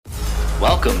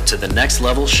Welcome to the Next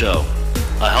Level Show,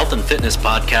 a health and fitness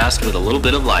podcast with a little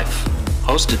bit of life.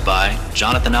 Hosted by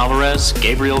Jonathan Alvarez,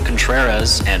 Gabriel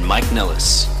Contreras, and Mike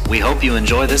Nillis. We hope you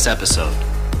enjoy this episode.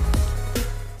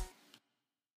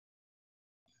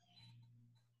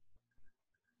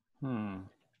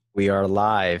 We are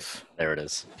live. There it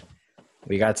is.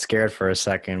 We got scared for a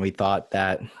second. We thought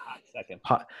our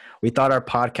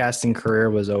podcasting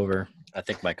career was over. I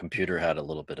think my computer had a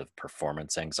little bit of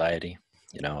performance anxiety.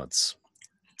 You know, it's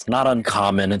not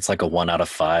uncommon. It's like a 1 out of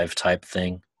 5 type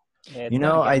thing.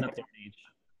 Yeah,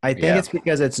 I think it's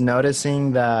because it's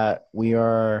noticing that we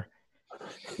are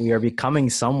becoming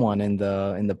someone in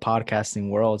the podcasting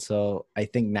world. So I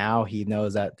think now he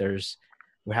knows that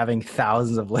we're having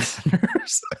thousands of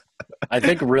listeners. I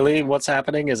think really what's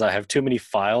happening is I have too many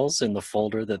files in the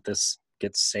folder that this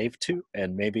gets saved to,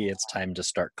 and maybe it's time to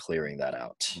start clearing that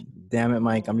out. Damn it,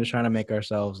 Mike. I'm just trying to make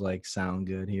ourselves sound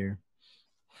good here.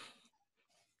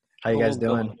 How you guys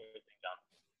doing?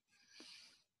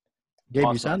 Gabe,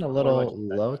 Awesome. You sound a little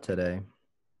low today.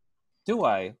 Do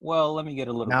I? Well, let me get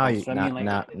a little Now closer.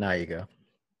 now you go.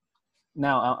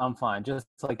 Now I'm fine. Just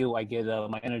like you, I get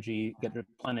my energy get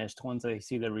replenished once I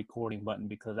see the recording button,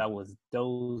 because I was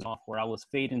dozing off where I was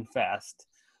fading fast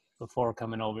before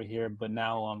coming over here, but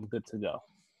now I'm good to go.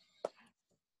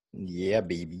 Yeah,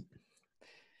 baby.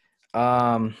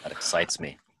 That excites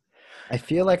me. I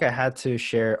feel like I had to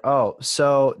share. Oh,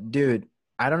 so dude,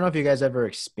 I don't know if you guys ever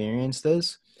experienced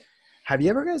this. Have you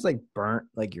ever guys burnt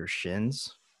your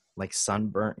shins?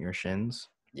 Sunburnt your shins?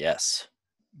 Yes.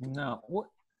 No. What?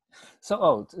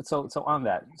 So on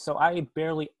that. So I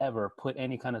barely ever put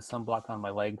any kind of sunblock on my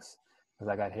legs because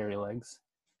I got hairy legs.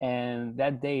 And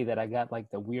that day that I got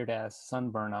the weird ass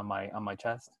sunburn on my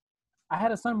chest, I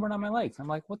had a sunburn on my legs. I'm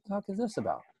like, what the fuck is this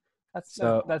about? That's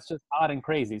just odd and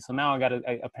crazy. So now I gotta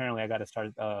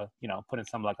start putting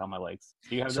sunblock on my legs.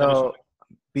 Do you have that issue?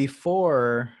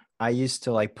 Before I used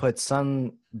to put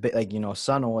sun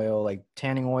oil,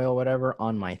 tanning oil, whatever,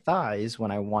 on my thighs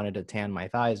when I wanted to tan my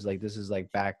thighs. This is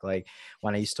back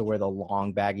when I used to wear the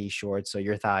long baggy shorts, so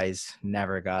your thighs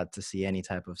never got to see any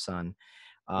type of sun.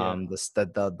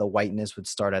 The whiteness would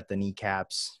start at the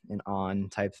kneecaps and on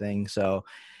type thing. So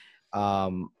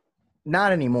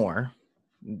not anymore.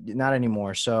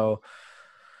 So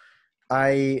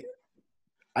I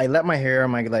let my hair on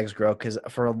my legs grow because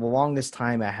for the longest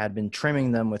time I had been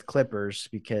trimming them with clippers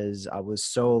because I was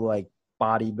so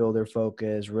bodybuilder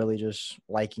focused, really just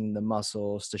liking the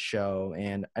muscles to show.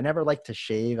 And I never liked to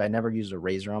shave. I never used a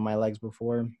razor on my legs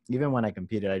before. Even when I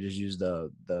competed, I just used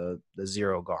the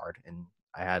zero guard, and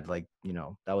I had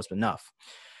that was enough.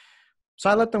 So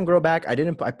I let them grow back. I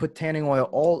put tanning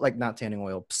oil, not tanning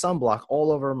oil, sunblock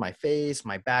all over my face,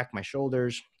 my back, my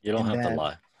shoulders. You don't have to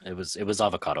lie. It was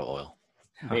avocado oil.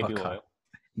 Baby oil.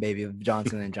 Baby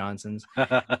Johnson and Johnson's.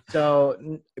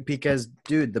 So because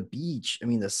dude, the beach,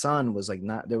 the sun was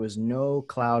there was no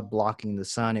cloud blocking the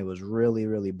sun. It was really,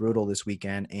 really brutal this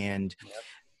weekend. And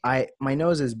my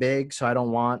nose is big, so I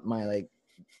don't want my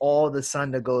all the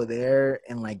sun to go there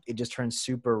and it just turns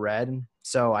super red.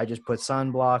 So I just put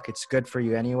sunblock. It's good for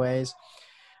you anyways.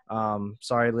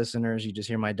 Sorry listeners, you just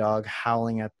hear my dog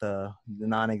howling at the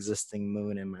non-existing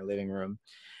moon in my living room.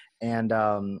 And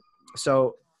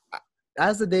so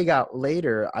as the day got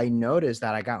later, I noticed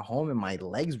that I got home and my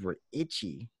legs were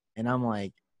itchy. And I'm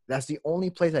like, that's the only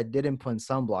place I didn't put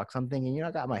sunblock. So I'm thinking, I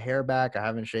got my hair back. I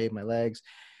haven't shaved my legs.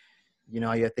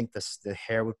 You think the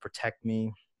hair would protect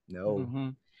me. No. Mm-hmm.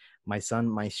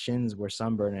 My shins were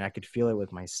sunburned, and I could feel it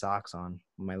with my socks on,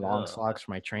 my long socks,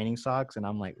 my training socks. And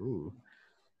I'm like, ooh.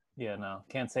 Yeah, no,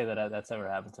 can't say that that's ever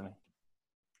happened to me.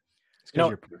 It's because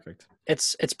you're perfect.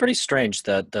 It's pretty strange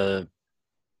that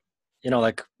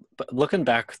looking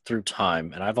back through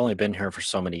time, and I've only been here for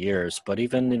so many years, but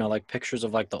even, pictures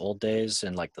of the old days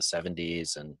in the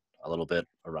 70s and a little bit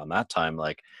around that time,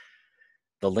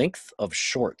 the length of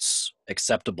shorts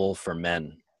acceptable for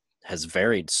men has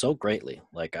varied so greatly.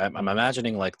 I'm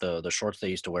imagining the shorts they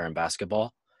used to wear in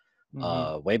basketball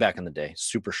way back in the day,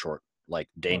 super short,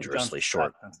 dangerously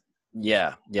short.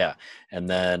 Yeah. And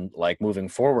then moving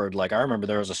forward, I remember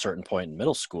there was a certain point in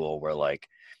middle school where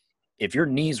if your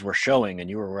knees were showing and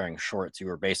you were wearing shorts, you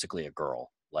were basically a girl.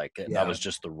 That was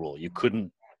just the rule. You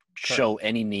couldn't show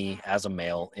any knee as a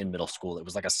male in middle school. It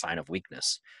was a sign of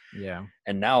weakness. Yeah.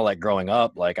 And now growing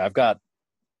up,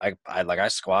 I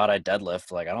squat, I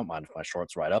deadlift. I don't mind if my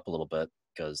shorts ride up a little bit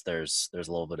because there's a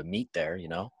little bit of meat there,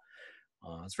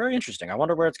 It's very interesting. I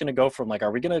wonder where it's going to go from.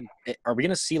 Are we going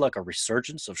to see a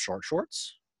resurgence of short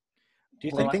shorts? Do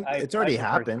you think? I think it's already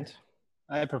happened.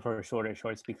 I prefer shorter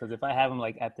shorts because if I have them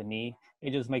like at the knee,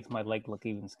 it just makes my leg look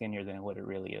even skinnier than what it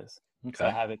really is. So I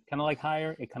Okay. have it kind of like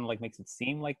higher. It kind of like makes it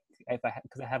seem like if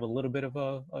because I have a little bit of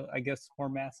I guess more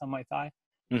mass on my thigh,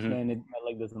 Hmm. then my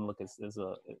leg doesn't look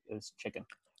as chicken.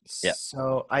 Yeah.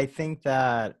 So I think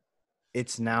that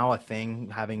it's now a thing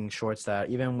having shorts that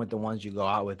even with the ones you go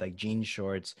out with like jean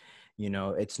shorts,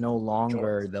 it's no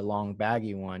longer Shorts. the long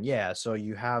baggy one. Yeah, so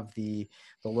you have the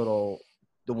little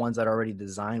the ones that are already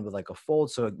designed with like a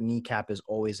fold so a kneecap is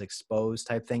always exposed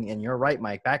type thing. And you're right,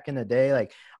 Mike, back in the day,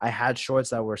 like I had shorts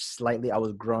that were I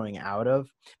was growing out of,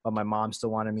 but my mom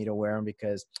still wanted me to wear them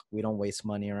because we don't waste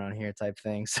money around here type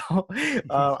thing. So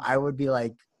I would be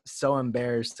like so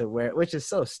embarrassed to wear, which is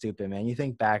so stupid, man. You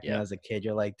think back, Yeah. as a kid,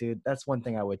 you're like, dude, that's one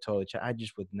thing I would totally I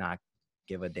just would not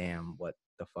give a damn what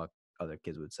the fuck other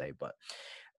kids would say. But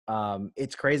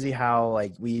it's crazy how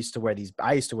like I used to wear these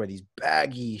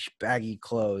baggy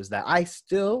clothes that I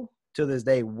still to this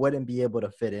day wouldn't be able to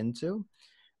fit into.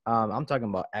 I'm talking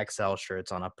about XL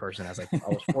shirts on a person that's like, I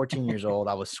was 14 years old.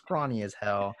 I was scrawny as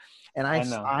hell. And I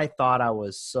know. I thought I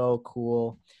was so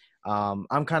cool.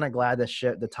 I'm kind of glad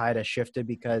the tide has shifted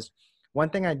because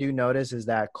one thing I do notice is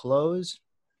that clothes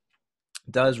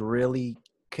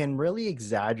can really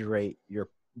exaggerate your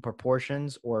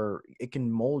proportions, or it can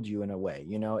mold you in a way.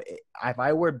 If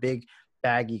I wear big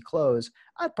baggy clothes,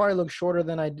 I'd probably look shorter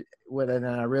than I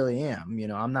really am.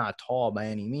 I'm not tall by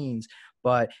any means,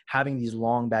 but having these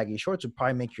long baggy shorts would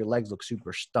probably make your legs look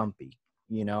super stumpy,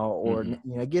 or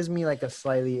Hmm. it gives me like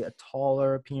a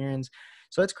taller appearance.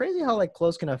 So it's crazy how like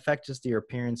clothes can affect just your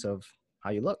appearance of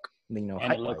how you look, And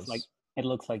height wise. it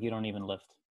looks like you don't even lift.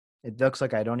 It looks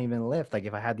like I don't even lift. Like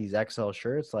if I had these XL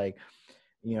shirts, like,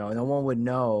 no one would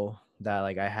know that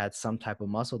like I had some type of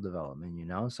muscle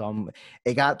development, So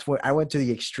it got to where I went to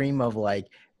the extreme of like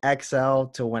XL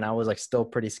to when I was like still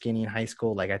pretty skinny in high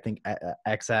school. Like I think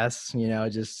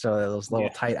XS, just so those little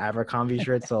Yeah. tight Abercrombie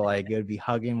shirts. So like it would be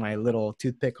hugging my little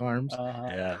toothpick arms. Uh-huh.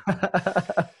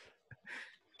 Yeah.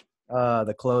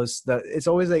 The clothes, it's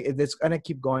always like it's gonna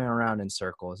keep going around in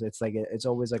circles. It's like it's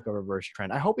always like a reverse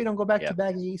trend. I hope we don't go back to Yeah.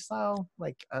 baggy style.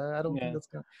 Like I don't think Yeah. that's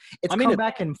gonna. It's I mean, come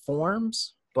back in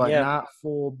forms, but yeah. not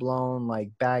full blown like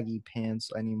baggy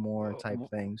pants anymore type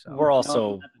thing. So We're No,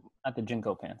 also, not the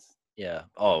Jinko pants. yeah.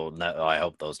 Oh, no, I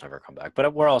hope those never come back.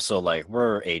 But we're also like,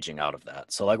 we're aging out of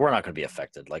that. So like, we're not going to be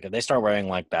affected. Like if they start wearing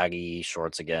like baggy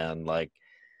shorts again, like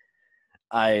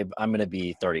I'm going to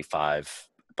be 35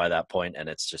 by that point, and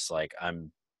it's just like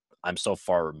I'm so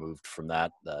far removed from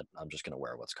that I'm just going to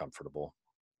wear what's comfortable,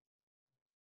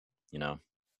 you know?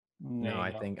 no, There you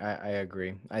I go. think I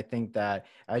agree. I think that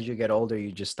as you get older,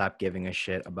 you just stop giving a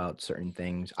shit about certain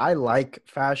things. I like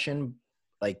fashion,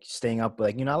 like staying up,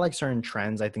 like I like certain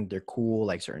trends. I think they're cool,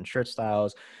 like certain shirt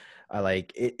styles. I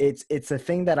like it. It's a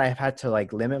thing that I've had to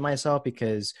like limit myself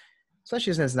because,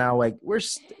 especially since now like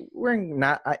we're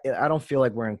not. I don't feel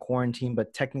like we're in quarantine,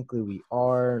 but technically we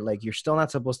are. Like you're still not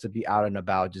supposed to be out and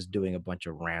about just doing a bunch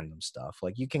of random stuff.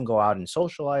 Like you can go out and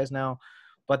socialize now,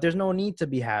 but there's no need to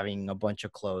be having a bunch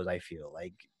of clothes. I feel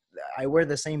like I wear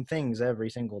the same things every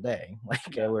single day. Like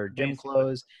I Yeah, wear gym basically.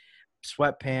 clothes,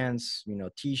 sweatpants,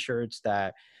 t-shirts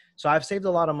that. So I've saved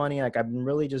a lot of money. Like I've been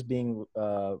really just being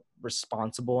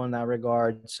responsible in that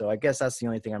regard. So I guess that's the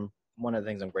only thing one of the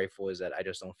things I'm grateful is that I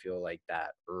just don't feel like that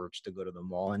urge to go to the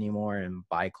mall anymore and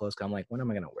buy clothes. 'Cause I'm like, when am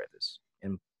I going to wear this?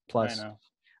 And I plus know.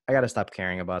 I got to stop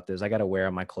caring about this. I got to wear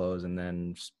my clothes and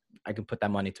then I can put that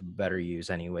money to better use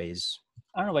anyways.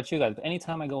 I don't know about you guys, but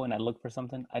anytime I go and I look for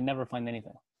something, I never find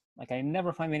anything. Like I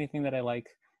never find anything that I like,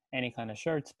 any kind of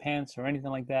shirts, pants, or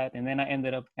anything like that. And then I end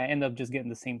up just getting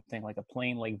the same thing, like a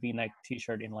plain like V-neck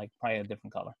T-shirt in like probably a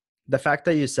different color. The fact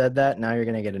that you said that, now you're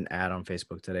going to get an ad on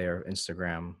Facebook today or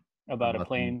Instagram About a about them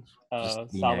plain, just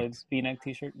solid V-necks. V-neck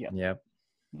T-shirt. Yep. Yep.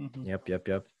 Hmm.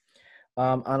 Yep.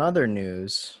 On other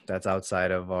news that's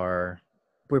outside of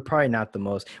we're probably not the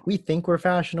most, we think we're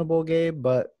fashionable, Gabe,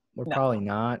 but we're No, probably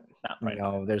not. not right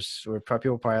now.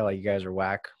 People probably like you guys are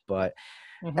whack. But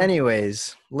Hmm.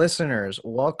 anyways, listeners,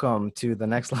 welcome to the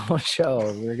Next Level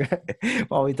Show. We're gonna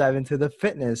while we dive into the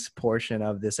fitness portion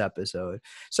of this episode.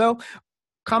 So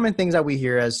common things that we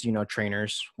hear as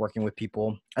trainers working with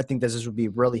people. I think this would be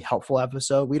a really helpful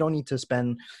episode. We don't need to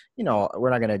spend, we're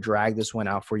not going to drag this one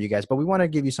out for you guys, but we want to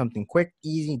give you something quick,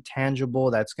 easy, tangible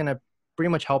that's going to pretty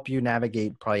much help you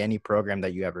navigate probably any program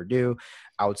that you ever do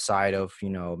outside of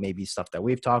maybe stuff that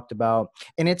we've talked about.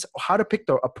 And it's how to pick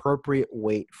the appropriate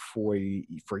weight for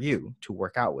you to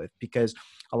work out with, because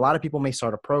a lot of people may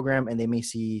start a program and they may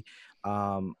see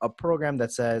a program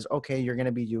that says, okay, you're going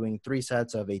to be doing 3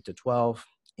 sets of 8 to 12.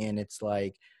 And it's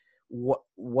like,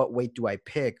 what weight do I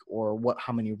pick, or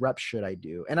how many reps should I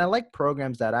do? And I like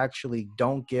programs that actually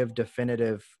don't give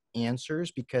definitive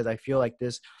answers, because I feel like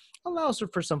this allows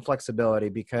for some flexibility,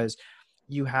 because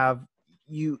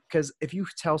because if you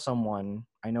tell someone,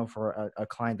 I know for a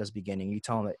client that's beginning, you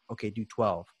tell them that, okay, do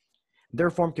 12, their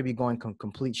form could be going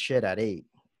complete shit at 8,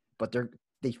 but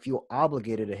they feel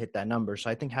obligated to hit that number. So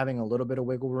I think having a little bit of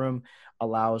wiggle room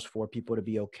allows for people to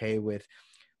be okay with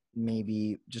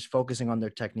maybe just focusing on their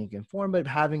technique and form, but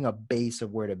having a base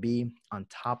of where to be. On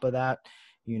top of that,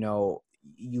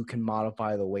 you can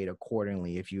modify the weight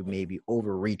accordingly if you maybe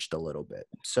overreached a little bit.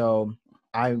 So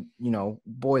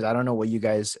boys, I don't know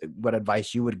what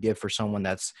advice you would give for someone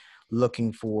that's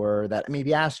looking for that,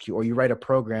 maybe ask you, or you write a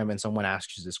program and someone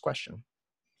asks you this question.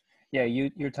 Yeah,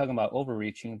 you're talking about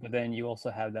overreaching, but then you also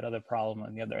have that other problem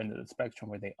on the other end of the spectrum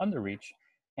where they underreach,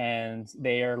 and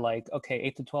they are like, okay,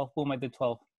 8 to 12, boom, I did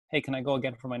 12. Hey, can I go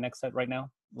again for my next set right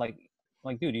now? Like,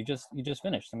 dude, you just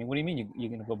finished. I mean, what do you mean you're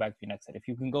gonna go back to your next set? If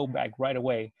you can go back right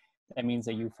away, that means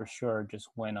that you for sure just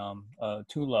went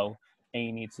too low, and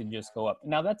you need to just go up.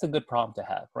 Now that's a good problem to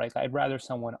have, right? I'd rather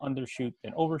someone undershoot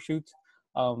than overshoot,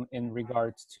 in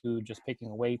regards to just picking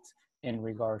a weight, in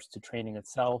regards to training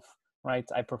itself, right?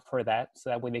 I prefer that, so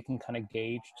that way they can kind of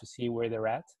gauge to see where they're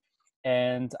at.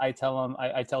 And I tell them,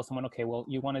 I tell someone, okay, well,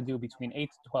 you want to do between 8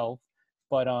 to 12,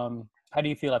 but how do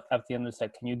you feel at the end of the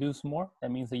set? Can you do some more?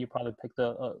 That means that you probably picked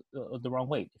the wrong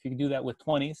weight. If you can do that with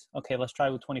 20s, okay, let's try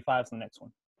with 25s on the next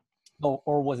one.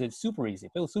 Or was it super easy?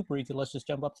 If it was super easy, let's just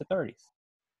jump up to 30s,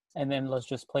 and then let's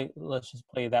just play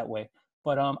that way.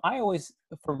 But I always,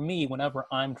 for me, whenever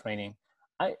I'm training,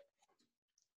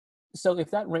 so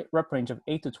if that rep range of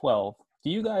 8 to 12, do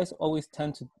you guys always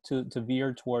tend to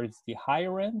veer towards the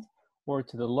higher end or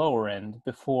to the lower end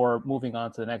before moving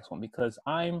on to the next one? Because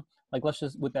I'm like, let's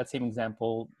just, with that same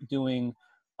example, doing,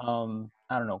 I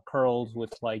don't know, curls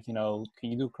with can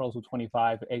you do curls with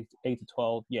 25, 8 to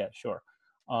 12? Yeah, sure.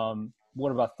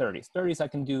 What about 30s? 30s, I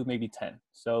can do maybe 10.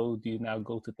 So do you now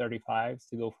go to 35s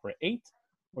to go for 8?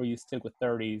 Or you stick with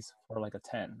 30s for like a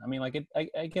 10? I mean, like,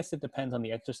 I guess it depends on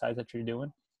the exercise that you're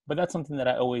doing. But that's something that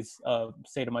I always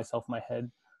say to myself in my head.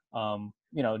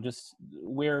 Just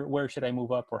where should I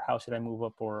move up, or how should I move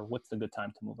up, or what's the good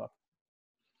time to move up?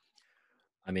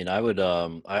 I mean, I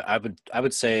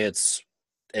would say it's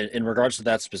in regards to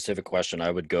that specific question,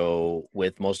 I would go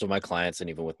with most of my clients and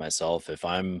even with myself. If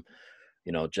I'm,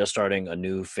 just starting a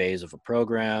new phase of a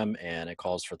program and it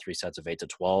calls for 3 sets of 8 to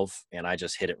 12, and I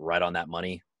just hit it right on that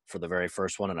money for the very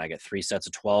first one, and I get 3 sets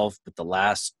of 12, but the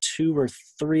last 2 or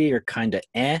 3 are kind of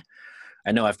I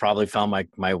know I've probably found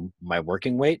my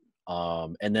working weight.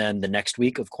 And then the next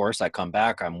week, of course, I come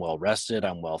back, I'm well rested,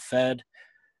 I'm well fed.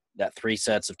 That 3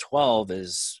 sets of 12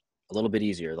 is a little bit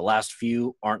easier. The last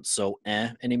few aren't so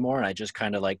anymore, and I just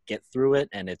kind of like get through it,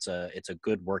 and it's a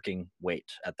good working weight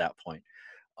at that point.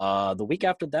 The week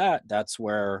after that, that's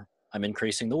where I'm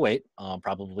increasing the weight,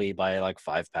 probably by like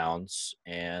 5 pounds,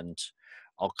 and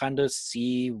I'll kind of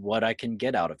see what I can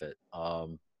get out of it.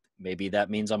 Maybe that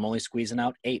means I'm only squeezing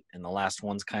out 8, and the last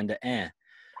one's kind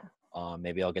of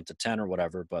maybe I'll get to 10 or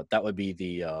whatever, but that would be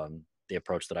the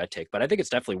approach that I take. But I think it's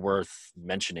definitely worth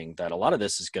mentioning that a lot of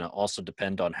this is going to also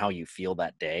depend on how you feel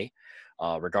that day.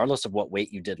 Regardless of what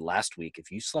weight you did last week, if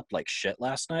you slept like shit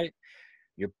last night,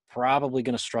 you're probably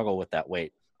going to struggle with that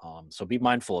weight. So be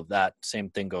mindful of that. Same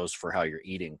thing goes for how you're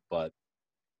eating. But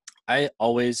I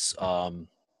always,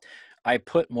 I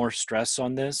put more stress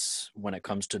on this when it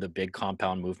comes to the big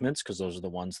compound movements, because those are the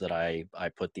ones that I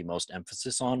put the most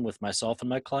emphasis on with myself and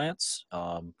my clients.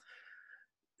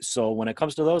 So when it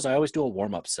comes to those, I always do a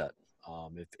warm-up set.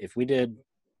 If we did,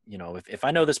 if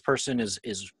I know this person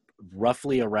is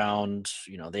roughly around,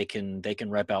 they can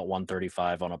rep out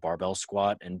 135 on a barbell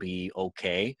squat and be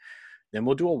okay, then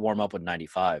we'll do a warm-up with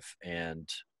 95 and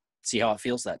see how it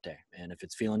feels that day. And if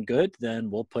it's feeling good,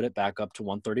 then we'll put it back up to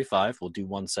 135. We'll do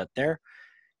 1 set there.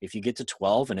 If you get to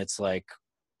 12 and it's like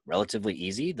relatively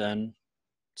easy, then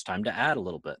it's time to add a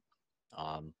little bit.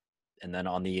 And then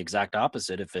on the exact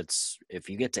opposite, if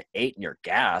you get to 8 and you're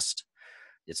gassed,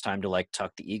 it's time to like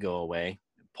tuck the ego away,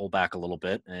 pull back a little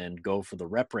bit, and go for the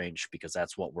rep range, because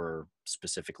that's what we're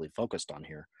specifically focused on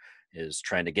here, is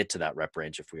trying to get to that rep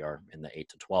range if we are in the 8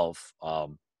 to 12.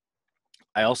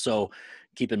 I also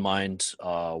keep in mind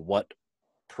what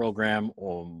program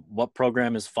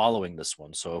is following this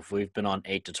one. So if we've been on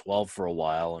 8 to 12 for a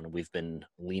while and we've been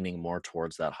leaning more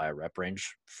towards that high rep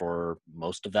range for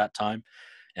most of that time,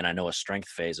 and I know a strength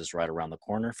phase is right around the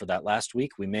corner for that last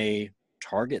week, we may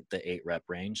target the 8 rep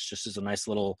range just as a nice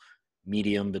little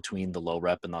medium between the low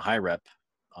rep and the high rep,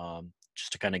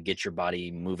 just to kind of get your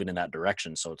body moving in that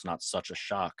direction, so it's not such a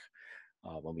shock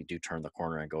when we do turn the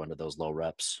corner and go into those low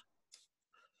reps.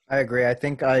 I agree. I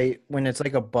think when it's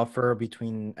like a buffer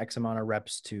between X amount of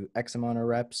reps to X amount of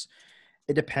reps,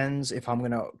 it depends if I'm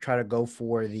gonna try to go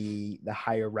for the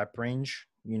higher rep range.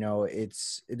 You know, it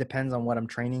depends on what I'm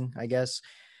training, I guess.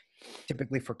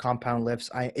 Typically for compound lifts,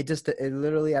 it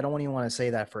literally, I don't even want to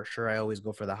say that for sure I always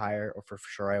go for the higher, or for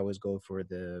sure I always go for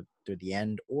the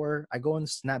end, or I go and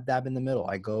snap dab in the middle.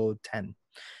 I go 10.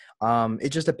 It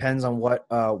just depends on what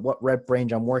rep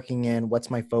range I'm working in, what's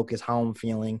my focus, how I'm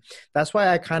feeling. That's why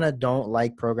I kind of don't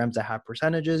like programs that have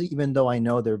percentages, even though I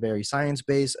know they're very science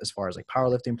based. As far as like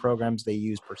powerlifting programs, they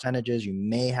use percentages. You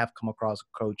may have come across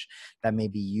a coach that may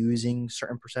be using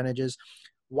certain percentages.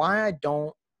 Why I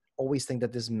don't always think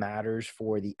that this matters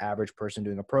for the average person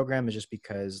doing a program is just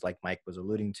because, like Mike was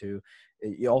alluding to,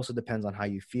 it also depends on how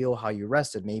you feel, how you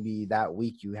rested. Maybe that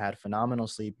week you had phenomenal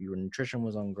sleep, your nutrition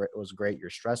was great,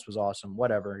 your stress was awesome,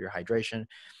 whatever, your hydration,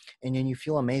 and then you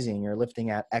feel amazing. You're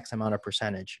lifting at X amount of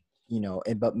percentage,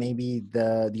 but maybe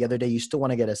the other day you still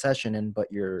want to get a session in,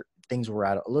 but your things were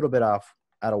a little bit off,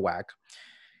 out of whack.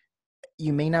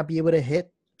 You may not be able to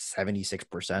hit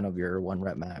 76% of your one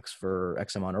rep max for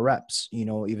X amount of reps,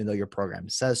 even though your program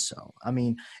says so. I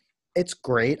mean, it's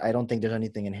great. I don't think there's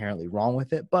anything inherently wrong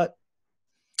with it, but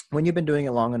when you've been doing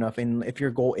it long enough, and if your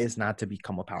goal is not to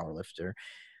become a power lifter,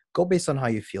 go based on how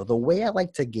you feel. The way I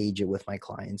like to gauge it with my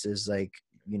clients is like,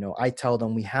 I tell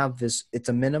them we have this, it's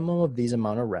a minimum of these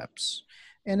amount of reps.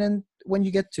 And then when you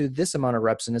get to this amount of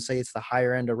reps, and let's say it's the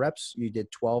higher end of reps, you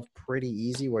did 12 pretty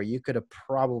easy, where you could have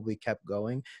probably kept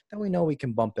going, then we know we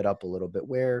can bump it up a little bit,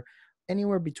 where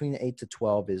anywhere between 8 to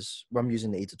 12 is, well, I'm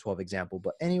using the 8 to 12 example,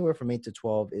 but anywhere from 8 to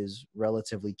 12 is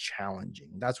relatively challenging.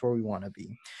 That's where we want to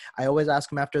be. I always ask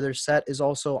them after their set is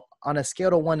also on a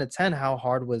scale of 1 to 10, how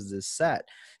hard was this set?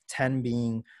 10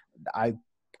 being I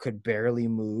could barely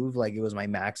move, like it was my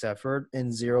max effort,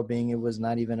 and 0 being it was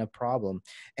not even a problem.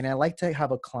 And I like to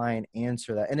have a client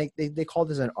answer that. And they call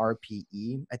this an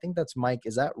RPE. I think that's, Mike,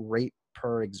 is that rate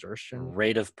per exertion?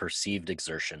 Rate of perceived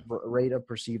exertion. Rate of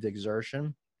perceived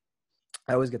exertion.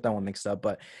 I always get that one mixed up,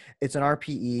 but it's an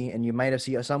RPE, and you might have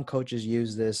seen some coaches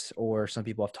use this, or some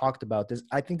people have talked about this.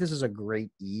 I think this is a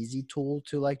great, easy tool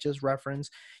to like just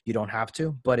reference. You don't have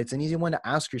to, but it's an easy one to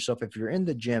ask yourself. If you're in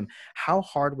the gym, how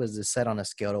hard was this set on a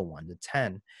scale of 1 to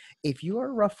 10? If you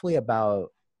are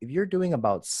if you're doing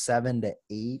about 7 to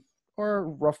 8, or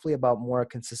roughly about more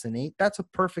consistent 8, that's a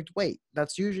perfect weight.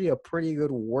 That's usually a pretty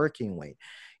good working weight.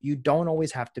 You don't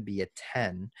always have to be a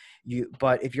 10.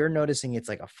 But if you're noticing it's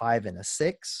like a 5 and a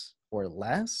 6 or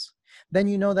less, then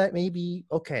you know that maybe,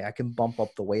 okay, I can bump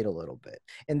up the weight a little bit.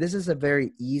 And this is a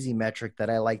very easy metric that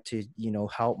I like to,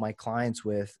 help my clients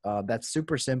with. That's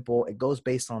super simple. It goes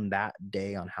based on that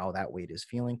day, on how that weight is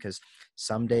feeling, because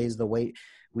some days the weight,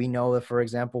 we know that, for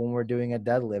example, when we're doing a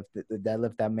deadlift, the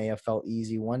deadlift that may have felt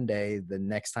easy one day, the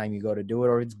next time you go to do it,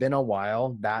 or it's been a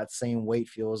while, that same weight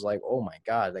feels like, oh my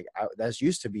God, like that's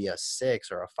used to be a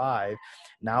 6 or a 5.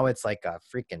 Now it's like a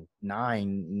freaking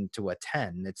 9 to a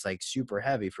 10. It's like super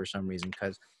heavy for some reason,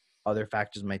 because other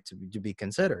factors might to be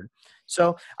considered.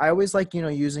 So I always like,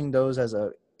 using those as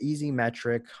a easy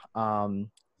metric.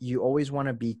 You always want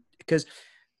to be, because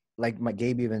like my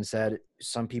Gabe even said,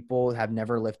 some people have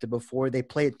never lifted before. They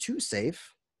play it too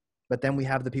safe. But then we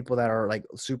have the people that are like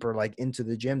super like into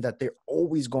the gym, that they're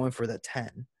always going for the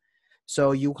 10.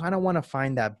 So you kind of want to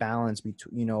find that balance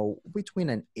between, between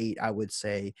an 8, I would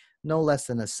say, no less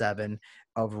than a 7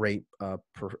 of rate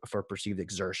for perceived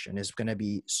exertion is going to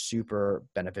be super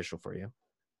beneficial for you.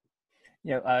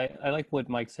 Yeah, I like what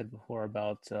Mike said before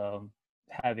about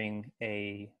having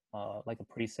a like a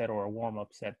preset or a warm up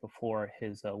set before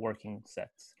his working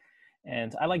sets.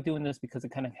 And I like doing this because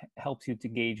it kind of helps you to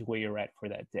gauge where you're at for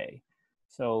that day.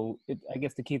 So I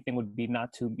guess the key thing would be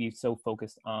not to be so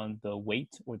focused on the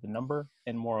weight or the number,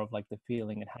 and more of like the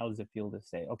feeling and how does it feel to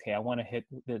say, okay, I want to hit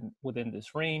within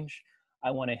this range.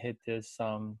 I want to hit this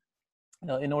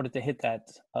in order to hit that,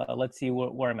 let's see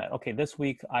where I'm at. Okay, this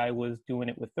week I was doing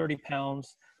it with 30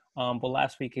 pounds, but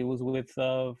last week it was with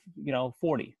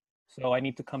 40. So I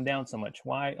need to come down so much.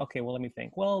 Why? Okay, well, let me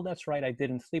think. Well, that's right. I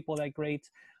didn't sleep all that great.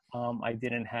 I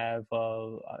didn't have,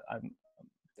 I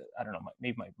don't know,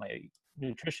 maybe my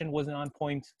nutrition wasn't on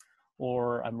point,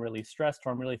 or I'm really stressed,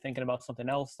 or I'm really thinking about something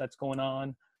else that's going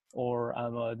on, or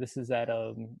this is that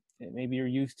maybe you're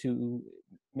used to,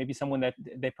 maybe someone that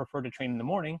they prefer to train in the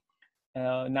morning,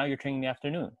 now you're training in the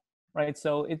afternoon, right?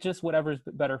 So it's just whatever's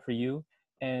better for you,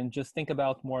 and just think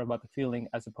about more about the feeling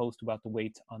as opposed to about the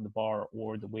weight on the bar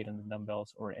or the weight on the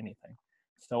dumbbells or anything.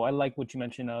 So I like what you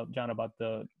mentioned, John, about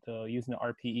the using the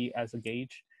RPE as a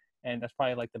gauge, and that's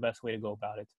probably like the best way to go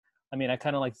about it. I mean, I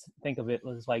kind of like to think of it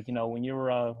as like, when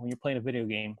you're playing a video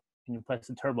game and you press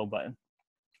the turbo button,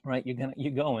 right?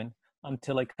 You're going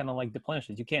until it kind of like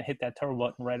deplenishes. You can't hit that turbo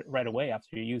button right away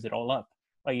after you use it all up.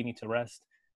 Right? You need to rest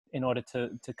in order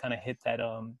to kind of hit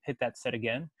that set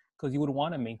again, because you would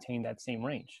want to maintain that same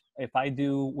range. If I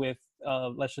do with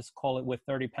let's just call it with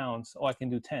 30 pounds, I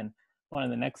can do 10. Well, in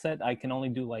the next set, I can only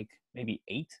do like maybe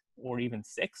 8 or even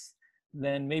 6.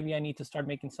 Then maybe I need to start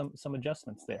making some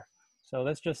adjustments there. So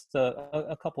that's just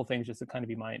a couple things just to kind of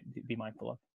be mindful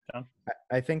of. John?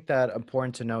 I think that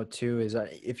important to note too is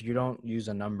that if you don't use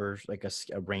a number like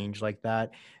a range like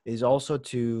that, is also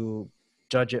to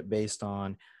judge it based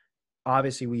on.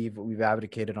 Obviously, we've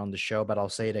advocated on the show, but I'll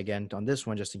say it again on this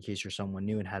one just in case you're someone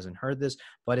new and hasn't heard this.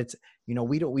 But it's,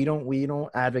 we don't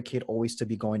advocate always to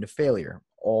be going to failure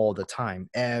all the time,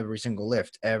 every single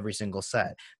lift, every single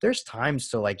set. There's times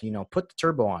to put the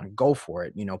turbo on, go for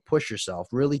it, push yourself,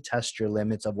 really test your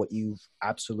limits of what you've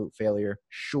absolute failure,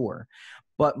 sure.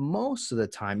 But most of the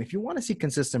time, if you want to see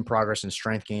consistent progress and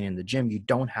strength gain in the gym, you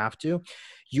don't have to.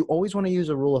 You always want to use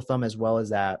a rule of thumb as well as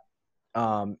that.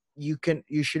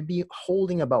 You should be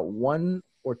holding about 1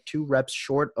 or 2 reps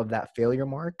short of that failure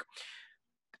mark.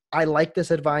 I like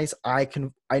this advice. I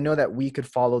know that we could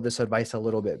follow this advice a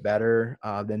little bit better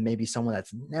than maybe someone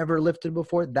that's never lifted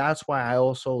before. That's why I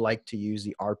also like to use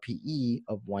the RPE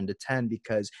of 1 to 10,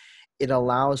 because it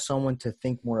allows someone to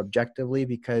think more objectively,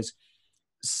 because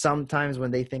sometimes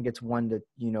when they think it's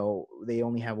they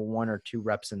only have 1 or 2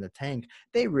 reps in the tank,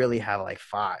 they really have like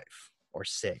 5 or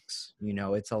 6.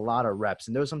 It's a lot of reps.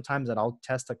 And there's some times that I'll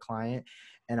test a client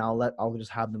and I'll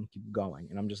just have them keep going.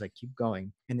 And I'm just like, keep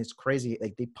going. And it's crazy.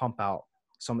 Like they pump out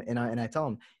some, and I tell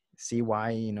them, see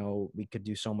why, we could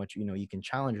do so much, you can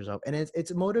challenge yourself. And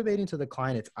it's motivating to the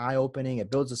client. It's eye opening. It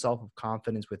builds a self of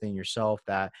confidence within yourself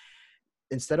that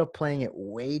instead of playing it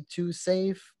way too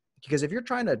safe, because if you're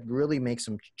trying to really make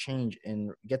some change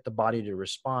and get the body to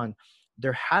respond,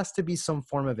 there has to be some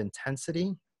form of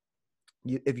intensity.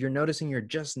 If you're noticing you're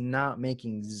just not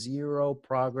making zero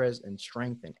progress and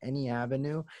strength in any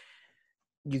avenue,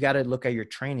 you got to look at your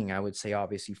training, I would say,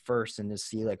 obviously first, and to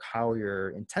see like how your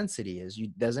intensity is.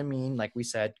 Doesn't mean, like we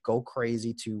said, go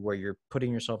crazy to where you're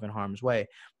putting yourself in harm's way,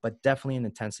 but definitely an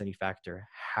intensity factor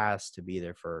has to be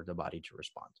there for the body to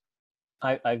respond.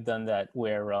 I've done that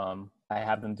where I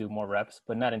have them do more reps,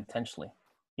 but not intentionally.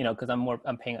 Because I'm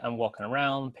walking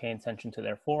around, paying attention to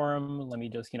their form. Let me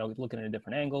just, looking at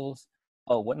different angles.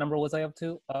 Oh, what number was I up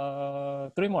to?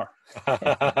 3 more.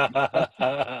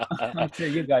 I'm sure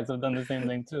you guys have done the same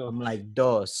thing too. I'm like,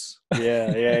 dos.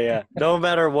 Yeah. No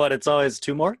matter what, it's always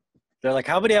 2 more. They're like,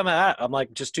 how many am I at? I'm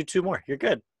like, just do 2 more. You're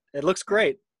good. It looks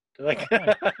great. Like,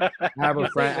 I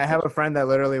have a friend that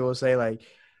literally will say like,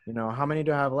 how many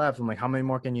do I have left? I'm like, how many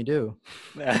more can you do?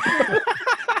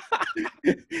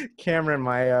 Cameron,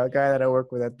 my guy that I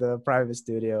work with at the private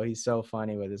studio, he's so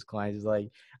funny with his clients. He's like,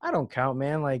 I don't count,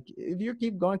 man. Like, if you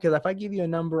keep going, because if I give you a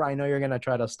number, I know you're going to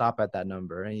try to stop at that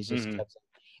number. And he's just kept,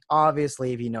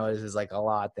 obviously, if he notices like a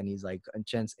lot, then he's like,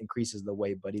 increases the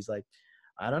weight. But he's like,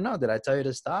 I don't know. Did I tell you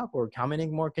to stop? Or how many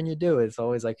more can you do? It's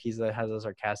always like has a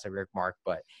sarcastic remark,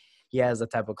 but he has the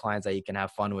type of clients that you can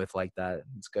have fun with like that.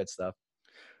 It's good stuff.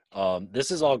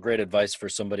 This is all great advice for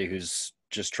somebody who's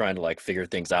just trying to like figure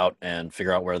things out and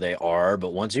figure out where they are.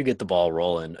 But once you get the ball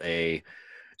rolling, a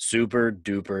super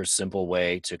duper simple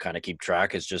way to kind of keep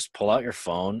track is just pull out your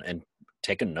phone and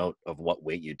take a note of what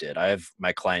weight you did. I have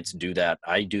my clients do that.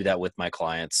 I do that with my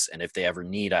clients. And if they ever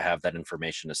need, I have that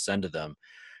information to send to them.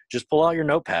 Just pull out your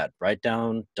notepad, write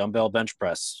down dumbbell bench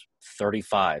press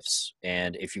 35s.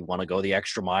 And if you want to go the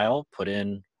extra mile, put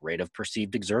in rate of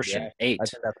perceived exertion, 8. I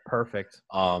think that's perfect.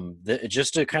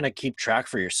 Just to kind of keep track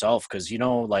for yourself. Cause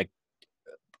like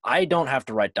I don't have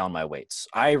to write down my weights.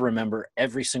 I remember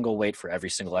every single weight for every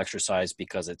single exercise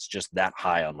because it's just that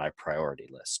high on my priority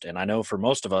list. And I know for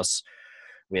most of us,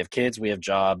 we have kids, we have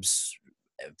jobs,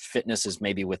 fitness is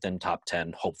maybe within top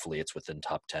 10. Hopefully it's within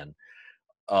top 10.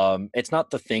 It's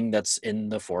not the thing that's in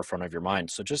the forefront of your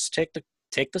mind. So just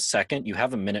take the second, you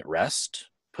have a minute rest,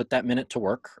 put that minute to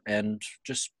work and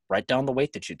just write down the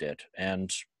weight that you did. And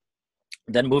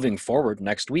then moving forward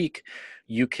next week,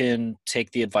 you can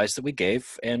take the advice that we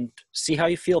gave and see how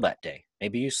you feel that day.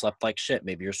 Maybe you slept like shit.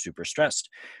 Maybe you're super stressed.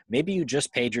 Maybe you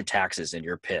just paid your taxes and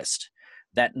you're pissed.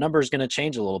 That number is going to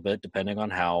change a little bit depending on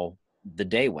how the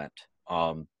day went.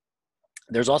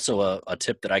 There's also a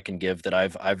tip that I can give that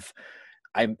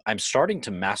I'm starting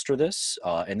to master this,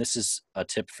 and this is a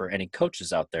tip for any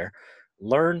coaches out there.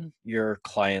 Learn your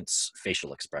clients'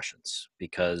 facial expressions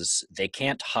because they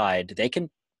can't hide. They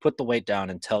can put the weight down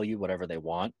and tell you whatever they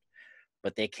want,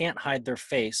 but they can't hide their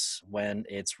face when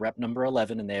it's rep number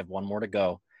 11 and they have one more to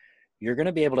go. You're going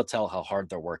to be able to tell how hard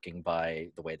they're working by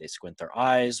the way they squint their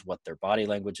eyes, what their body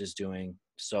language is doing.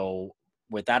 So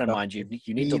with that in The mind, you need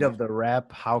speed to of the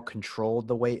rep, how controlled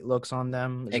the weight looks on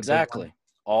them is a big one. exactly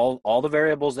all the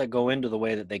variables that go into the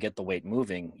way that they get the weight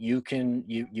moving.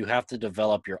 You have to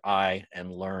develop your eye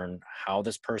and learn how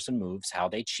this person moves, how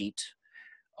they cheat.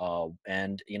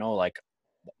 And like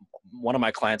one of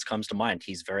my clients comes to mind.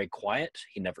 He's very quiet.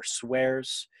 He never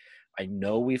swears. I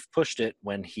know we've pushed it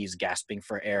when he's gasping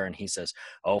for air and he says,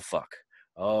 "Oh fuck,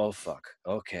 oh fuck,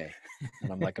 okay,"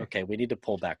 and I'm like, "Okay, we need to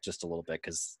pull back just a little bit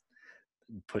because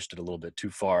pushed it a little bit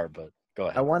too far." But go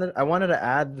I ahead. wanted to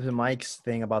add to Mike's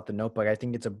thing about the notebook. I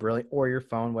think it's a brilliant, or your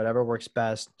phone, whatever works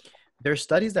best. There's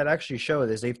studies that actually show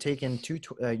this. They've taken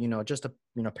just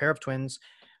a pair of twins,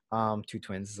 two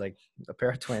twins is like a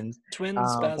pair of twins. Twins,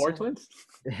 Four Basil. twins?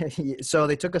 So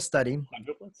they took a study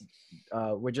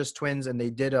Quadruplets? with just twins, and they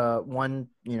did one.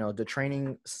 The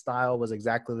training style was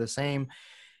exactly the same,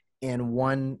 and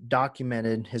one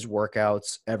documented his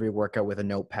workouts, every workout with a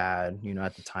notepad,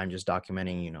 at the time, just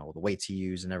documenting, the weights he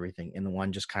used and everything. And the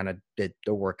one just kind of did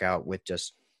the workout with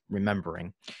just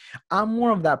remembering. I'm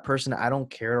more of that person. I don't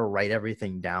care to write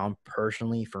everything down.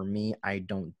 Personally, for me, I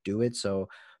don't do it. So,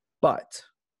 but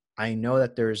I know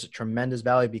that there's tremendous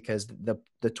value because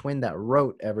the twin that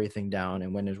wrote everything down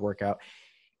and went his workout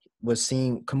was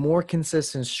seeing more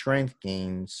consistent strength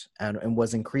gains and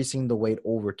was increasing the weight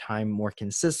over time more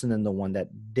consistent than the one that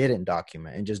didn't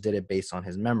document and just did it based on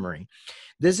his memory.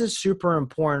 This is super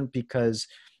important because,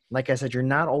 like I said, you're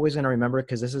not always going to remember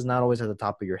because this is not always at the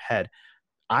top of your head.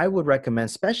 I would recommend,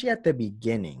 especially at the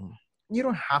beginning, you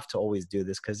don't have to always do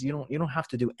this because you don't have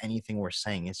to do anything we're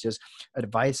saying. It's just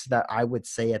advice that I would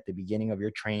say at the beginning of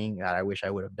your training that I wish I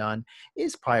would have done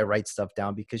is probably write stuff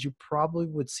down because you probably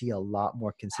would see a lot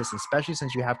more consistent, especially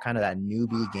since you have kind of that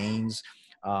newbie gains.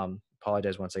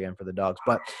 Apologize once again for the dogs,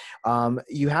 but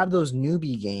you have those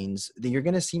newbie gains that you're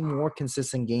going to see more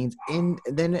consistent gains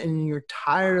than in your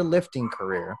entire lifting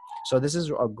career. So this is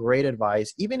a great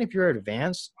advice, even if you're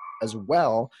advanced as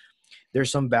well.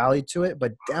 There's some value to it,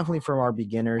 but definitely from our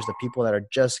beginners, the people that are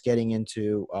just getting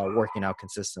into working out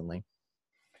consistently.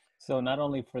 So not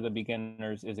only for the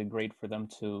beginners is it great for them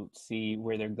to see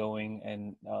where they're going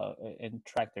and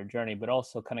track their journey, but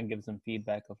also kind of gives them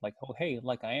feedback of like, oh, hey,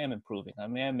 like I am improving. I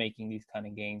am making these kind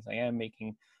of gains. I am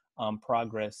making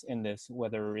progress in this,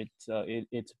 whether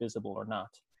it's visible or not.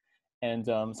 And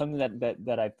something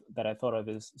that I thought of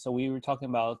is, so we were talking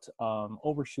about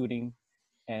overshooting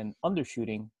and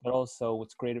undershooting, but also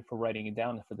what's great for writing it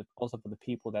down for the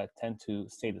people that tend to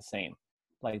stay the same.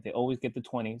 Like they always get the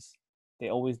 20s, they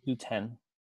always do 10,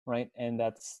 right? And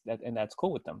that's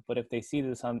cool with them. But if they see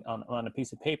this on a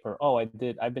piece of paper, oh,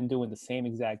 I've been doing the same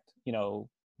exact,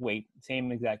 weight,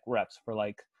 same exact reps for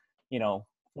like,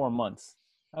 4 months.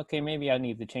 Okay, maybe I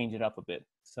need to change it up a bit.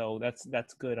 So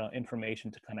that's good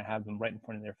information to kind of have them right in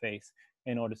front of their face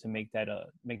in order to make that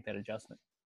adjustment.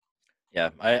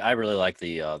 Yeah, I really like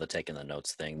the taking the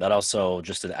notes thing. That also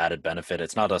just an added benefit.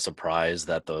 It's not a surprise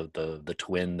that the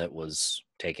twin that was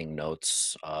taking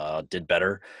notes did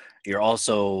better. You're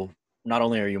also not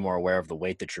only are you more aware of the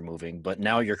weight that you're moving, but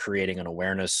now you're creating an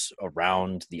awareness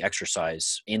around the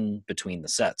exercise in between the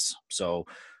sets. So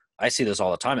I see this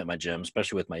all the time at my gym,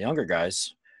 especially with my younger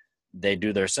guys. They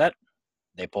do their set,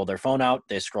 they pull their phone out,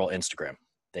 they scroll Instagram.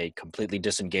 They completely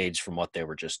disengage from what they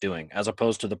were just doing, as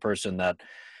opposed to the person that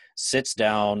sits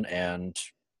down and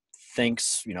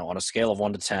thinks, on a scale of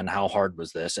 1 to 10, how hard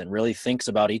was this, and really thinks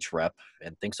about each rep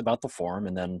and thinks about the form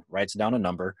and then writes down a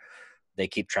number. They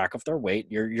keep track of their weight.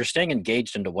 You're staying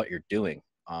engaged into what you're doing,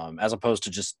 as opposed to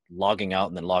just logging out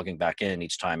and then logging back in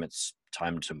each time it's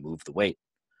time to move the weight.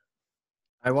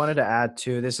 I wanted to add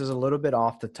too, this is a little bit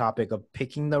off the topic of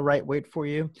picking the right weight for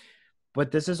you,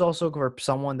 but this is also for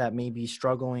someone that may be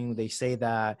struggling. They say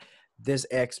that this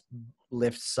X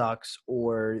lift sucks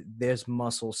or this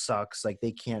muscle sucks, like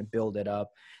they can't build it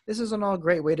up. This is an all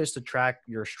great way just to track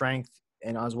your strength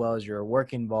and as well as your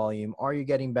working volume. Are you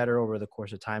getting better over the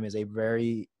course of time is a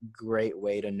very great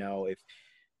way to know if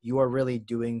you are really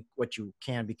doing what you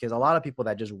can, because a lot of people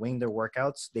that just wing their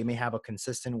workouts, they may have a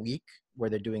consistent week where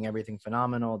they're doing everything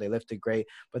phenomenal, they lifted great,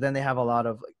 but then they have a lot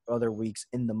of other weeks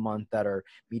in the month that are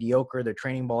mediocre, their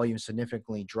training volume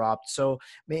significantly dropped. So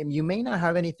you may not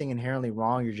have anything inherently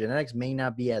wrong, your genetics may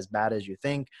not be as bad as you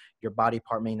think, your body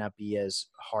part may not be as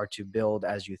hard to build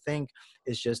as you think,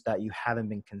 it's just that you haven't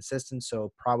been consistent.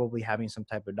 So probably having some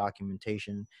type of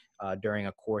documentation during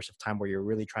a course of time where you're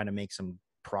really trying to make some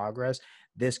progress,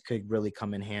 this could really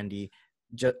come in handy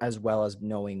just as well as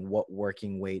knowing what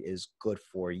working weight is good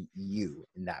for you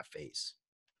in that phase.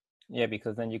 Yeah,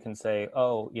 because then you can say,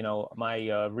 oh, my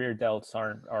rear delts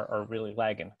are really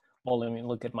lagging. Well, let me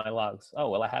look at my logs. Oh,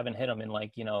 well, I haven't hit them in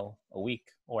like, a week,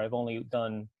 or I've only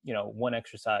done, one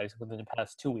exercise within the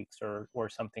past 2 weeks, or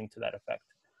something to that effect.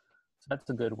 So that's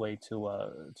a good way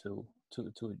to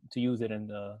use it,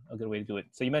 and a good way to do it.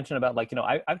 So you mentioned about like,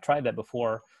 I've tried that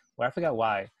before, where I forgot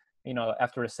why.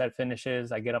 After a set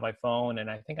finishes, I get on my phone,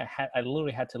 and I think I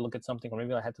literally had to look at something, or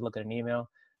maybe I had to look at an email.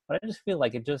 But I just feel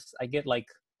like I get like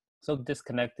so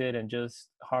disconnected and just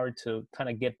hard to kind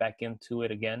of get back into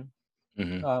it again.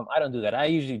 Hmm. I don't do that. I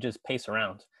usually just pace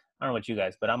around. I don't know about you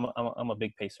guys, but I'm a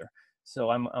big pacer.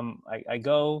 So I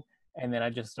go, and then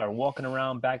I just start walking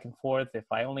around back and forth. If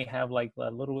I only have like a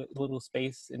little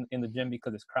space in the gym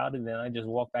because it's crowded, then I just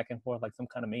walk back and forth like some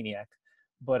kind of maniac.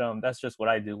 But that's just what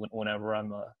I do whenever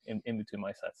I'm in between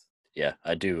my sets. Yeah,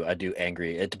 I do. I do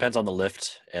angry. It depends on the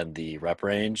lift and the rep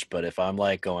range, but if I'm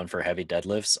like going for heavy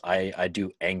deadlifts, I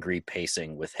do angry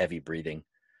pacing with heavy breathing,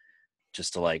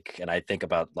 just to like, and I think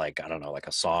about like, I don't know, like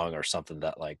a song or something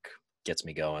that like gets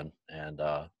me going. And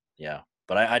yeah,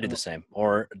 but I do the same.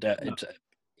 Or No.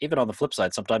 even on the flip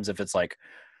side, sometimes if it's like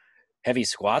heavy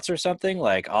squats or something,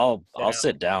 like I'll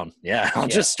sit down. Yeah, I'll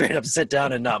Yeah. just straight up sit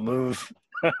down and not move.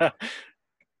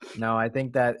 No, I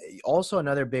think that also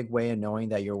another big way of knowing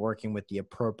that you're working with the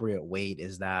appropriate weight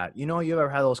is that, you ever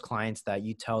had those clients that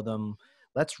you tell them,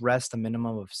 let's rest a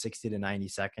minimum of 60 to 90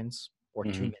 seconds or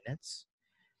Hmm. 2 minutes.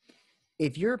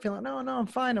 If you're feeling, no, I'm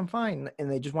fine,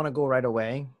 and they just want to go right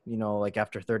away, like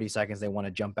after 30 seconds, they want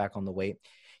to jump back on the weight.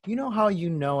 How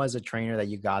as a trainer that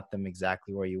you got them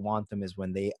exactly where you want them is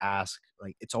when they ask,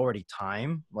 like, it's already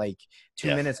time, like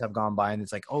 2 minutes have gone by and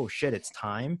it's like, oh shit, it's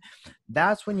time.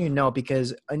 That's when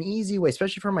because an easy way,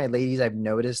 especially for my ladies, I've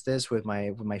noticed this with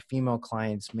my female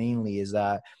clients mainly, is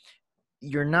that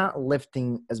you're not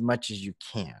lifting as much as you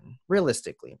can.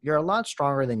 Realistically, you're a lot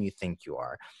stronger than you think you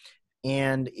are.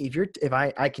 And if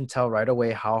I can tell right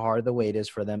away how hard the weight is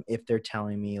for them, if they're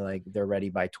telling me like they're ready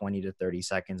by 20 to 30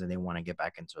 seconds and they want to get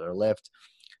back into their lift.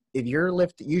 If you're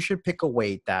lifting, you should pick a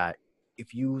weight that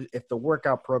if the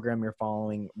workout program you're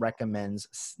following recommends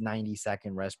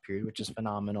 90-second rest period, which is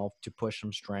phenomenal to push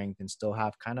some strength and still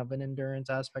have kind of an endurance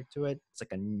aspect to it. It's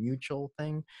like a mutual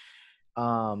thing.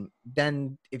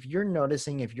 Then if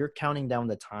you're counting down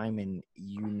the time and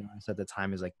you notice that the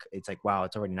time is like, it's like, wow,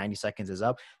 it's already 90 seconds is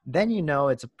up, then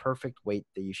it's a perfect weight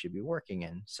that you should be working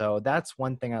in. So that's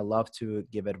one thing I love to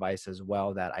give advice as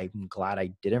well, that I'm glad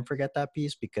I didn't forget that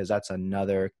piece, because that's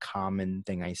another common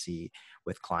thing I see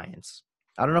with clients.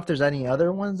 I don't know if there's any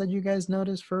other ones that you guys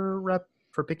notice for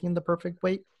picking the perfect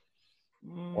weight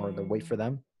or the weight for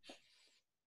them.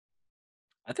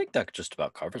 I think that just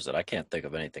about covers it. I can't think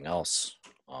of anything else.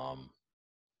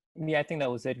 Yeah, I think that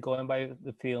was it. Going by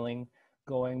the feeling,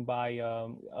 going by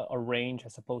a range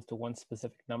as opposed to one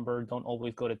specific number. Don't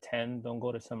always go to 10. Don't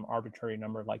go to some arbitrary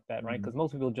number like that, right? Because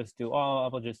most people just do, oh,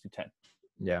 I'll just do 10.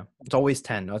 Yeah, it's always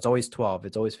 10. It's always 12.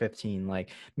 It's always 15. Like,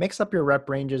 mix up your rep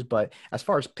ranges. But as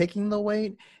far as picking the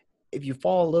weight, if you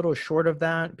fall a little short of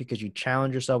that because you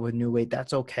challenge yourself with new weight,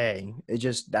 that's okay.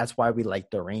 That's why we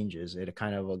like the ranges. It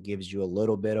kind of gives you a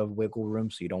little bit of wiggle room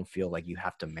so you don't feel like you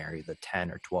have to marry the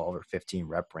 10 or 12 or 15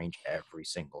 rep range every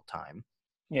single time.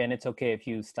 Yeah, and it's okay if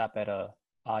you stop at a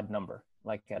odd number,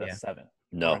 like at a 7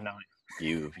 or a 9.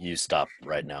 You stop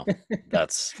right now.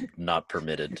 That's not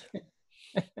permitted.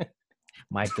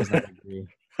 Mike does not agree.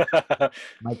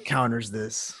 Mike counters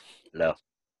this. No.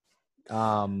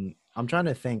 I'm trying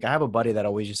to think. I have a buddy that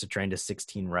always used to train to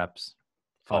 16 reps.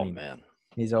 Funny. Oh man.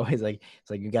 He's always like, it's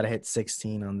like, you got to hit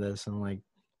 16 on this. I'm like,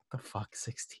 the fuck,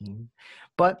 16?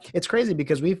 But it's crazy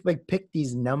because we've like picked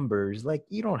these numbers. Like,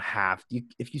 you don't have to,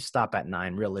 if you stop at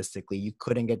 9, realistically, you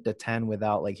couldn't get to 10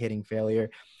 without like hitting failure.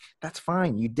 That's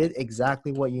fine. You did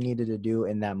exactly what you needed to do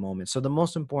in that moment. So the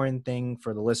most important thing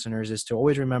for the listeners is to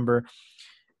always remember,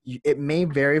 it may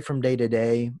vary from day to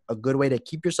day. A good way to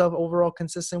keep yourself overall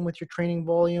consistent with your training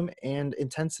volume and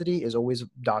intensity is always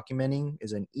documenting.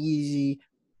 Is an easy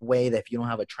way that if you don't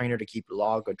have a trainer to keep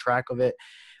log or track of it,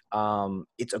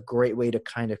 it's a great way to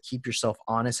kind of keep yourself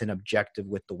honest and objective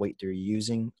with the weight they're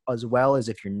using, as well as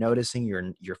if you're noticing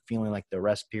you're feeling like the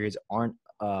rest periods aren't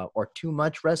or too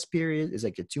much rest period is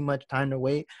like too much time to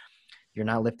wait. You're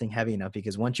not lifting heavy enough,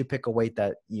 because once you pick a weight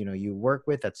that you work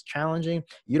with that's challenging,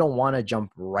 you don't want to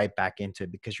jump right back into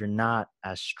it because you're not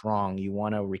as strong. You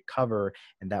want to recover,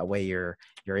 and that way you're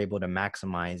able to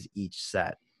maximize each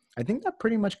set. I think that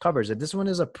pretty much covers it. This one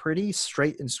is a pretty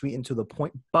straight and sweet and to the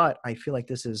point, but I feel like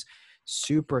this is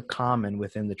super common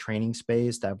within the training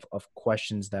space of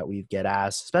questions that we get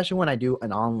asked, especially when I do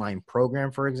an online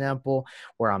program, for example,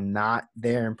 where I'm not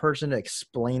there in person to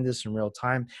explain this in real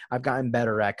time. I've gotten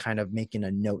better at kind of making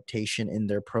a notation in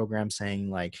their program saying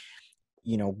like,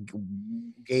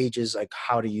 gauges like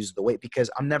how to use the weight, because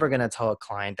I'm never going to tell a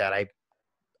client that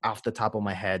off the top of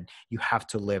my head, you have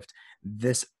to lift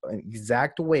this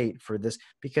exact weight for this,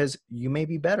 because you may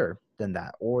be better than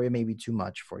that, or it may be too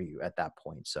much for you at that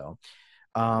point. So,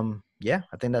 yeah,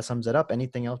 I think that sums it up.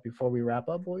 Anything else before we wrap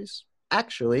up, boys?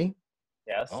 Actually,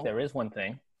 Yes, there is one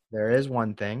thing. there is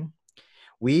one thing.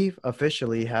 We've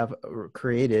officially have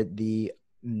created the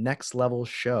Next Level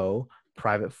Show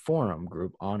private forum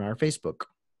group on our Facebook.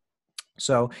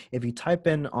 So if you type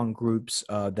in on groups,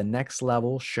 the Next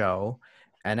Level Show,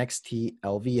 NXT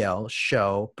LVL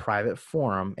Show private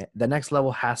forum, the Next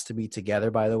Level has to be together,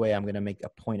 by the way. I'm going to make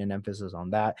a point and emphasis on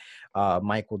that.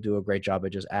 Mike will do a great job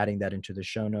of just adding that into the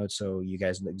show notes so you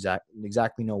guys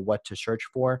exactly know what to search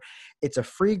for. It's a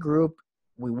free group.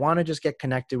 We want to just get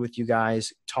connected with you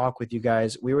guys, talk with you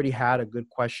guys. We already had a good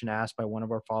question asked by one of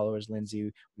our followers,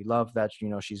 Lindsay. We love that,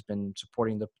 she's been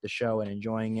supporting the show and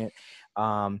enjoying it.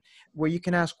 Where you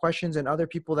can ask questions, and other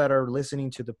people that are listening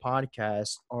to the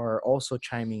podcast are also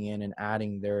chiming in and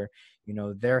adding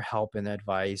their help and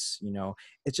advice.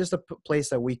 It's just a place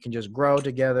that we can just grow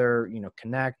together,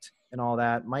 connect and all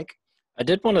that. Mike? I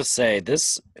did want to say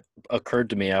this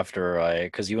occurred to me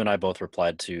because you and I both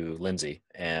replied to Lindsay,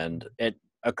 and it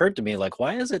occurred to me, like,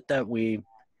 why is it that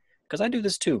because I do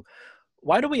this too,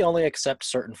 why do we only accept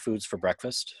certain foods for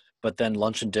breakfast, but then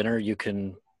lunch and dinner,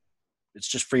 it's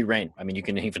just free reign? I mean, you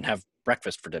can even have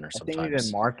breakfast for dinner sometimes. I think we've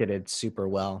been marketed super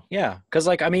well. Yeah, because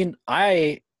I don't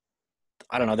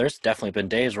know, there's definitely been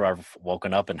days where I've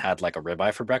woken up and had like a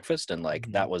ribeye for breakfast, and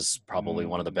like that was probably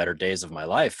one of the better days of my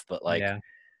life. But like, yeah.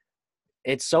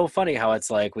 It's so funny how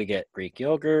it's like we get Greek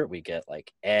yogurt, we get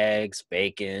like eggs,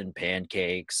 bacon,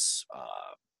 pancakes,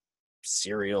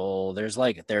 cereal.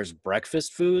 There's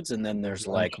breakfast foods, and then there's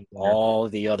like all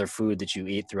the other food that you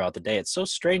eat throughout the day. It's so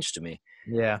strange to me.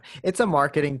 Yeah, it's a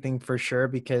marketing thing for sure,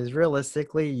 because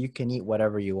realistically, you can eat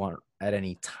whatever you want at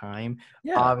any time.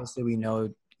 Yeah. Obviously, we know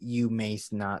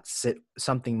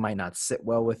something might not sit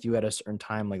well with you at a certain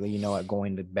time. Like, at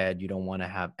going to bed, you don't want to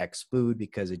have X food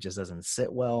because it just doesn't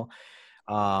sit well.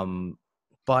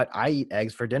 But I eat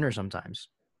eggs for dinner sometimes.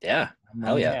 Yeah.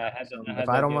 Hell yeah. If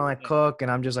I don't want to cook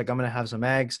and I'm just like, I'm going to have some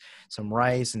eggs, some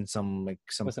rice, and some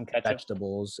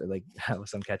vegetables, like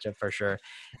some ketchup for sure,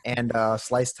 and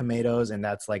sliced tomatoes. And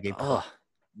that's like a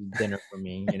dinner for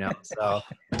me, So,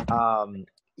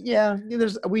 yeah,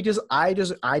 I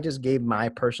just gave my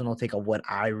personal take of what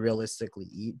I realistically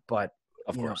eat. But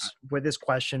of course, with this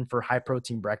question for high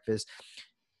protein breakfast,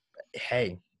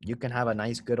 hey, you can have a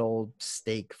nice good old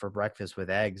steak for breakfast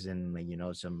with eggs and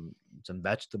some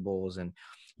vegetables, and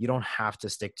you don't have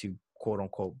to stick to quote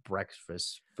unquote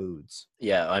breakfast foods.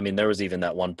 Yeah, I mean, there was even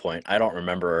that one point, I don't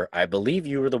remember, I believe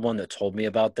you were the one that told me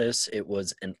about this. It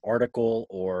was an article,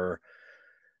 or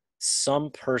some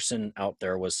person out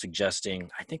there was suggesting,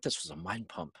 I think this was a Mind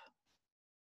Pump.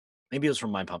 Maybe it was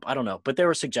from Mind Pump. I don't know. But they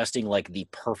were suggesting like the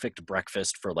perfect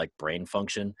breakfast for like brain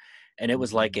function. And it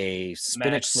was like a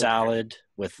spinach salad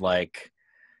with like,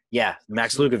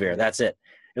 Max Lugavere. That's it.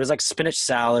 It was like spinach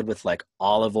salad with like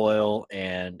olive oil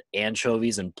and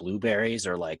anchovies and blueberries,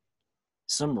 or like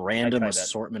some random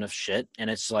assortment of shit. And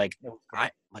it's like,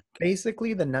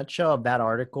 basically the nutshell of that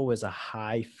article was a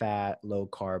high fat, low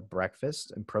carb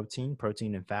breakfast and protein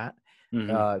and fat.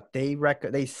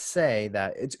 Mm-hmm. They say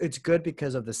that it's good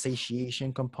because of the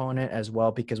satiation component as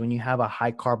well, because when you have a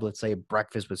high carb, let's say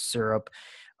breakfast with syrup,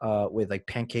 with like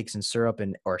pancakes and syrup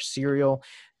or cereal,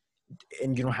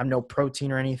 and you don't have no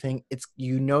protein or anything,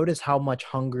 you notice how much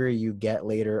hungrier you get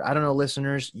later. I don't know,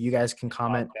 listeners, you guys can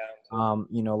comment,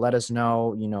 let us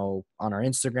know, on our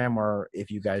Instagram, or if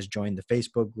you guys join the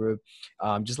Facebook group,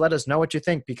 just let us know what you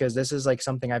think, because this is like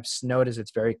something I've noticed.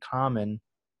 It's very common.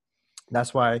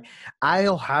 That's why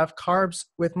I'll have carbs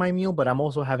with my meal, but I'm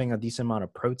also having a decent amount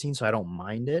of protein, so I don't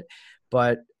mind it.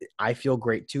 But I feel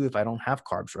great too if I don't have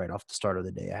carbs right off the start of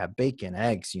the day. I have bacon,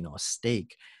 eggs, a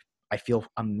steak. I feel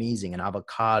amazing. An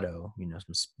avocado,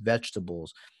 some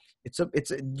vegetables.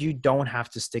 You don't have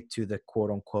to stick to the quote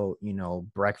unquote,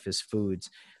 breakfast foods.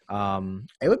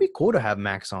 It would be cool to have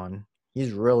Max on.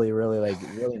 He's really, really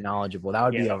really knowledgeable. That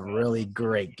would be a really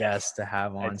great guest to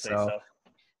have on.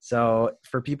 So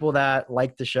for people that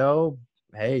like the show,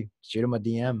 hey, shoot him a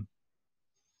DM.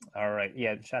 All right.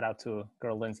 Yeah. Shout out to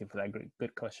girl Lindsay for that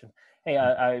good question. Hey,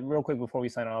 real quick before we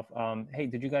sign off, hey,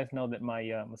 did you guys know that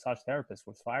my massage therapist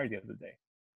was fired the other day?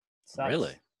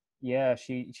 Really? Yeah,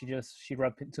 she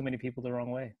rubbed too many people the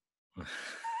wrong way.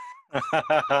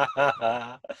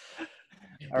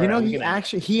 All You right, know, we can end.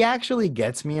 he actually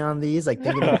gets me on these, like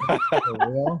thinking about it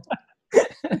for real.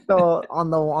 So on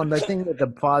the thing with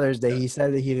the Father's Day, he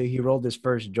said that he rolled his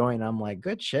first joint. I'm like,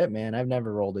 good shit, man. I've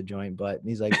never rolled a joint, but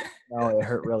he's like, no, it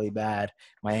hurt really bad.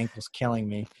 My ankle's killing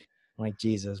me. I'm like,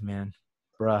 Jesus, man,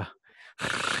 bruh.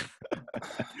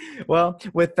 Well,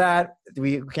 with that,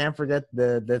 we can't forget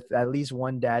the at least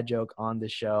one dad joke on the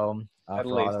show At for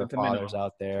all least the it's a fathers minimum.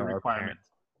 out It's a there or requirement. parents.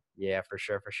 Yeah, for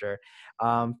sure, for sure.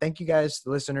 Thank you guys,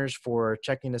 listeners, for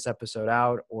checking this episode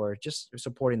out or just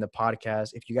supporting the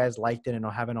podcast. If you guys liked it and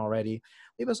haven't already,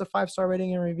 leave us a 5-star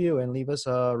rating and review, and leave us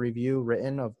a review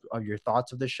written of your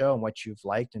thoughts of the show and what you've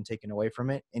liked and taken away from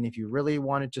it. And if you really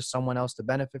wanted just someone else to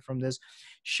benefit from this,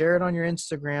 share it on your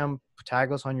Instagram,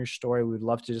 tag us on your story. We'd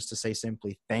love to just to say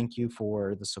simply thank you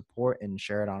for the support and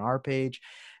share it on our page.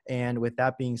 And with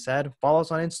that being said, follow us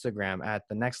on Instagram at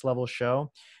The Next Level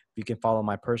Show. You can follow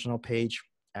my personal page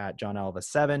at John Alva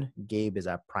 7. Gabe is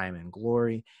at Prime and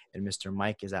Glory, and Mr.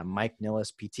 Mike is at Mike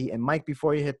Nillis PT. And Mike,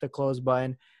 before you hit the close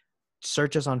button,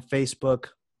 search us on Facebook.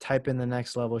 Type in The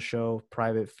Next Level Show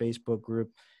private Facebook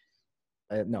group.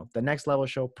 No, The Next Level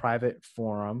Show private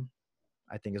forum,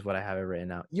 I think is what I have it written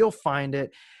out. You'll find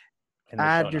it.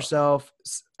 Add yourself.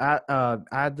 Do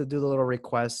the little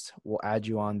request. We'll add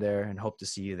you on there and hope to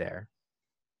see you there.